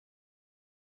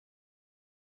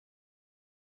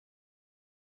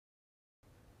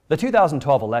The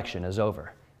 2012 election is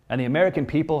over, and the American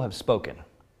people have spoken,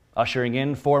 ushering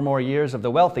in 4 more years of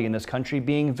the wealthy in this country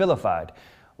being vilified,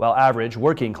 while average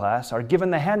working class are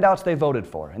given the handouts they voted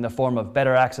for in the form of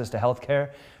better access to health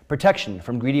care, protection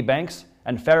from greedy banks,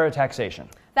 and fairer taxation.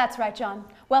 That's right, John.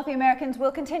 Wealthy Americans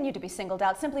will continue to be singled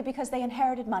out simply because they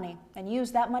inherited money and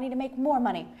used that money to make more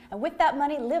money, and with that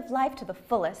money, live life to the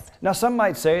fullest. Now, some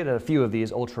might say that a few of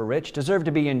these ultra-rich deserve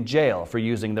to be in jail for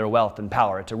using their wealth and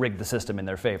power to rig the system in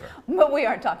their favor. But we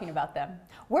aren't talking about them.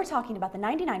 We're talking about the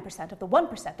 99% of the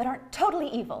 1% that aren't totally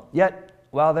evil. Yet,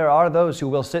 while there are those who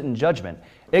will sit in judgment,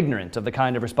 ignorant of the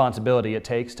kind of responsibility it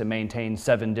takes to maintain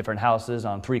 7 different houses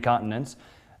on 3 continents,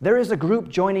 there is a group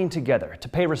joining together to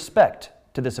pay respect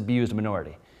to this abused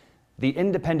minority, the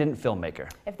independent filmmaker.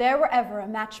 If there were ever a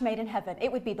match made in heaven,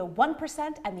 it would be the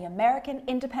 1% and the American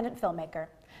independent filmmaker.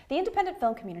 The independent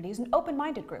film community is an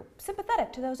open-minded group,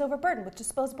 sympathetic to those overburdened with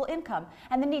disposable income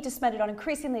and the need to spend it on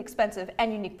increasingly expensive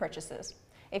and unique purchases.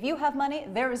 If you have money,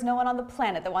 there is no one on the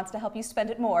planet that wants to help you spend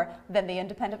it more than the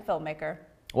independent filmmaker.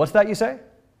 What's that you say?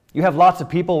 You have lots of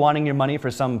people wanting your money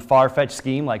for some far-fetched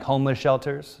scheme like homeless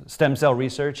shelters, stem cell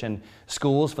research, and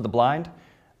schools for the blind?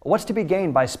 What's to be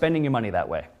gained by spending your money that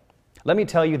way? Let me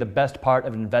tell you the best part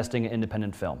of investing in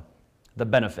independent film: the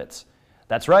benefits.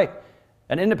 That's right,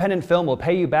 an independent film will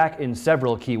pay you back in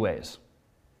several key ways.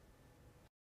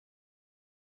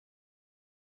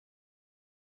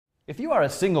 If you are a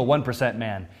single 1%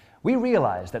 man, we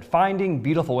realize that finding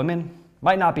beautiful women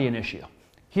might not be an issue.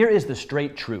 Here is the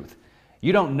straight truth.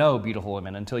 You don't know beautiful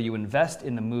women until you invest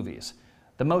in the movies.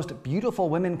 The most beautiful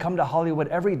women come to Hollywood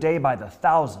every day by the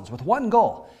thousands with one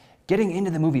goal: getting into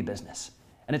the movie business.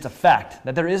 And it's a fact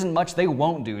that there isn't much they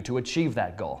won't do to achieve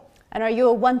that goal. And are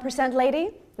you a 1% lady?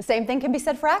 The same thing can be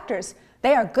said for actors.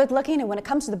 They are good looking, and when it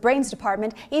comes to the brains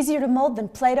department, easier to mold than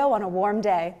Play-Doh on a warm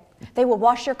day. They will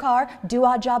wash your car, do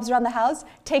odd jobs around the house,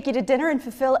 take you to dinner, and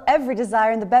fulfill every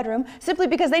desire in the bedroom simply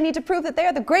because they need to prove that they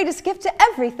are the greatest gift to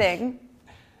everything.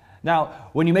 Now,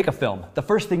 when you make a film, the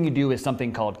first thing you do is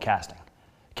something called casting.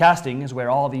 Casting is where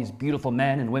all these beautiful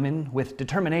men and women with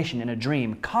determination and a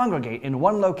dream congregate in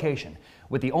one location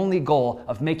with the only goal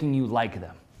of making you like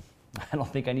them. I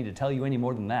don't think I need to tell you any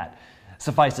more than that.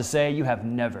 Suffice to say, you have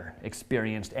never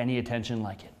experienced any attention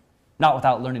like it. Not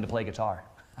without learning to play guitar.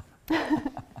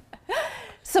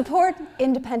 Support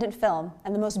independent film,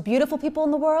 and the most beautiful people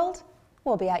in the world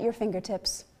will be at your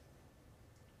fingertips.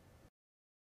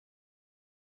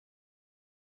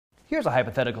 Here's a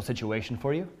hypothetical situation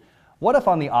for you. What if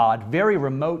on the odd, very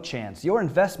remote chance your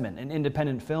investment in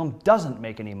independent film doesn't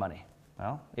make any money?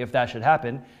 Well, if that should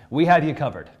happen, we have you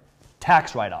covered.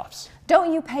 Tax write-offs.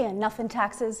 Don't you pay enough in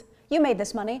taxes? You made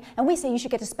this money, and we say you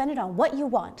should get to spend it on what you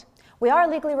want. We are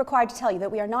legally required to tell you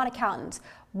that we are not accountants,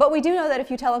 but we do know that if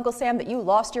you tell Uncle Sam that you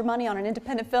lost your money on an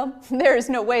independent film, there is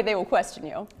no way they will question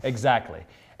you. Exactly.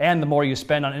 And the more you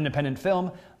spend on independent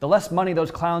film, the less money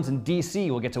those clowns in DC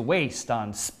will get to waste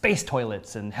on space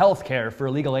toilets and health care for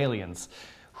illegal aliens.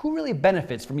 Who really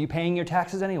benefits from you paying your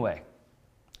taxes anyway?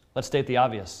 Let's state the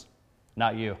obvious.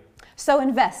 Not you. So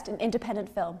invest in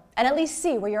independent film, and at least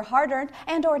see where your hard-earned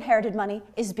and/or inherited money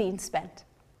is being spent.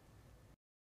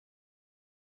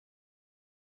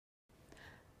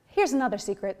 Here's another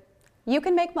secret. You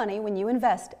can make money when you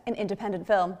invest in independent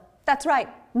film. That's right,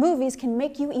 movies can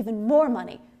make you even more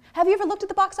money. Have you ever looked at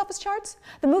the box office charts?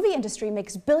 The movie industry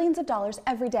makes billions of dollars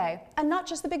every day, and not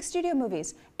just the big studio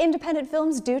movies. Independent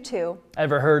films do too.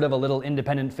 Ever heard of a little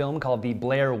independent film called the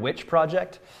Blair Witch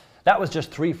Project? That was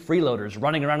just 3 freeloaders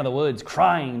running around in the woods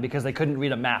crying because they couldn't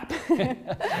read a map.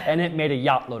 And it made a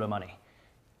yacht load of money.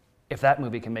 If that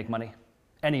movie can make money,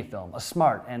 any film a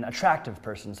smart and attractive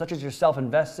person such as yourself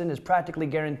invests in is practically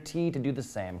guaranteed to do the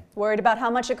same. Worried about how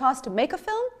much it costs to make a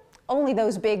film? Only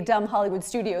those big, dumb Hollywood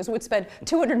studios would spend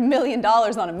 $200 million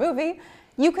on a movie.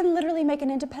 You can literally make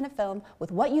an independent film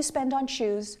with what you spend on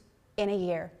shoes in a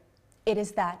year. It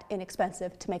is that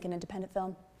inexpensive to make an independent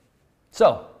film.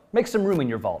 So, make some room in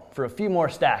your vault for a few more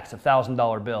stacks of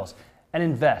 $1,000 bills and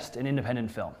invest in independent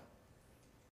film.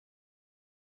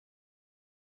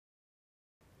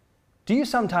 Do you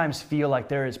sometimes feel like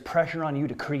there is pressure on you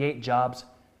to create jobs?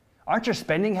 Aren't your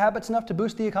spending habits enough to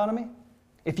boost the economy?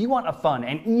 If you want a fun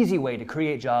and easy way to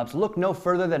create jobs, look no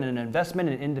further than an investment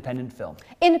in independent film.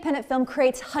 Independent film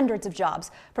creates hundreds of jobs,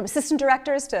 from assistant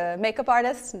directors to makeup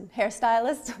artists and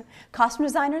hairstylists, costume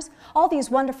designers. All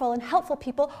these wonderful and helpful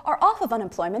people are off of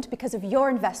unemployment because of your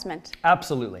investment.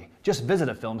 Absolutely. Just visit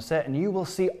a film set and you will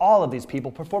see all of these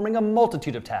people performing a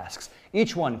multitude of tasks,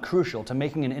 each one crucial to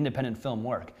making an independent film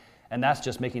work. And that's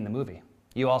just making the movie.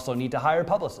 You also need to hire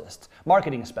publicists,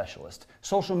 marketing specialists,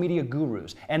 social media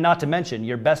gurus, and not to mention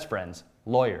your best friends,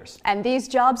 lawyers. And these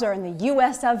jobs are in the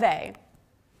US of A.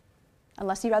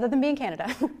 Unless you'd rather than be in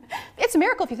Canada. It's a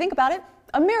miracle if you think about it.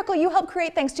 A miracle you helped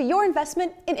create thanks to your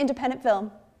investment in independent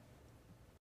film.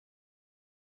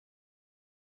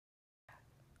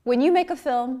 When you make a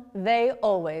film, they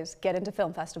always get into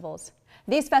film festivals.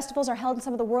 These festivals are held in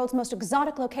some of the world's most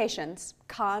exotic locations: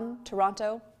 Cannes,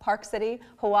 Toronto, Park City,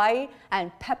 Hawaii,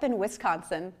 and Pepin,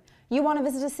 Wisconsin. You want to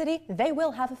visit a city? They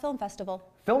will have a film festival.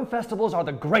 Film festivals are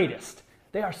the greatest.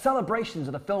 They are celebrations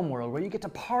of the film world where you get to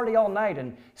party all night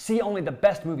and see only the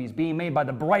best movies being made by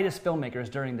the brightest filmmakers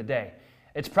during the day.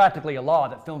 It's practically a law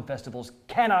that film festivals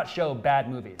cannot show bad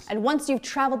movies. And once you've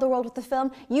traveled the world with the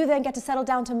film, you then get to settle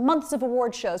down to months of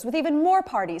award shows with even more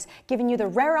parties, giving you the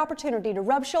rare opportunity to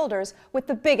rub shoulders with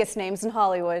the biggest names in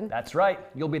Hollywood. That's right.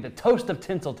 You'll be the toast of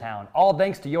Tinseltown, all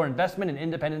thanks to your investment in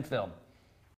independent film.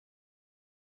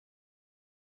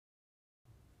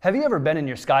 Have you ever been in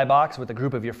your skybox with a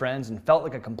group of your friends and felt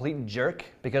like a complete jerk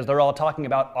because they're all talking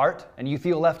about art and you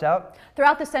feel left out?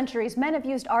 Throughout the centuries, men have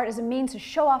used art as a means to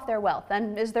show off their wealth.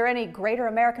 And is there any greater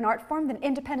American art form than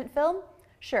independent film?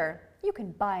 Sure, you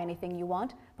can buy anything you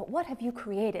want, but what have you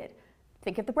created?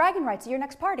 Think of the bragging rights at your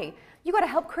next party. You got to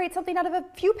help create something out of a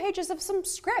few pages of some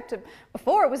script.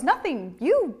 Before it was nothing.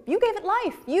 You gave it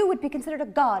life. You would be considered a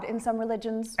god in some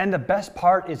religions. And the best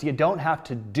part is you don't have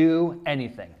to do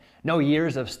anything. No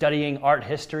years of studying art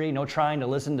history, no trying to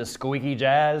listen to squeaky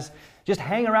jazz. Just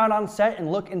hang around on set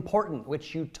and look important,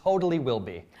 which you totally will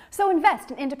be. So invest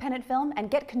in independent film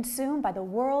and get consumed by the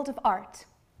world of art.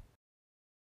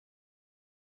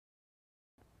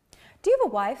 Do you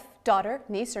have a wife, daughter,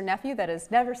 niece, or nephew that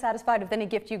is never satisfied with any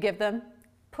gift you give them?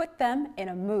 Put them in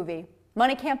a movie.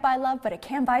 Money can't buy love, but it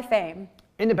can buy fame.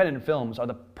 Independent films are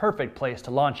the perfect place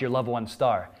to launch your loved one's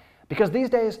star. Because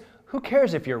these days, who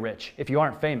cares if you're rich, if you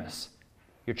aren't famous?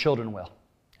 Your children will.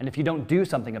 And if you don't do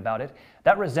something about it,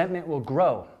 that resentment will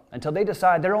grow until they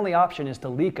decide their only option is to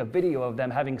leak a video of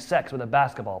them having sex with a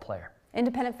basketball player.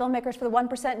 Independent Filmmakers for the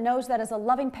 1% knows that as a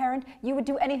loving parent, you would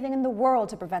do anything in the world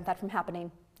to prevent that from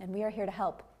happening. And we are here to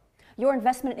help. Your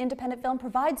investment in independent film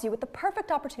provides you with the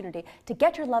perfect opportunity to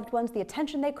get your loved ones the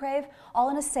attention they crave, all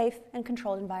in a safe and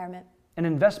controlled environment. An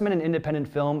investment in independent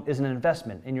film is an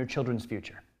investment in your children's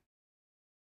future.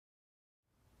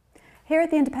 Here at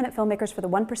the Independent Filmmakers for the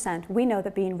 1%, we know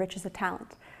that being rich is a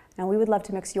talent. Now we would love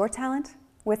to mix your talent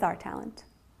with our talent.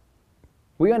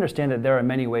 We understand that there are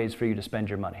many ways for you to spend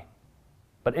your money.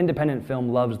 But independent film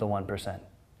loves the 1%,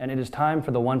 and it is time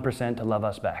for the 1% to love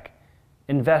us back.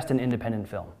 Invest in independent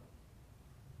film.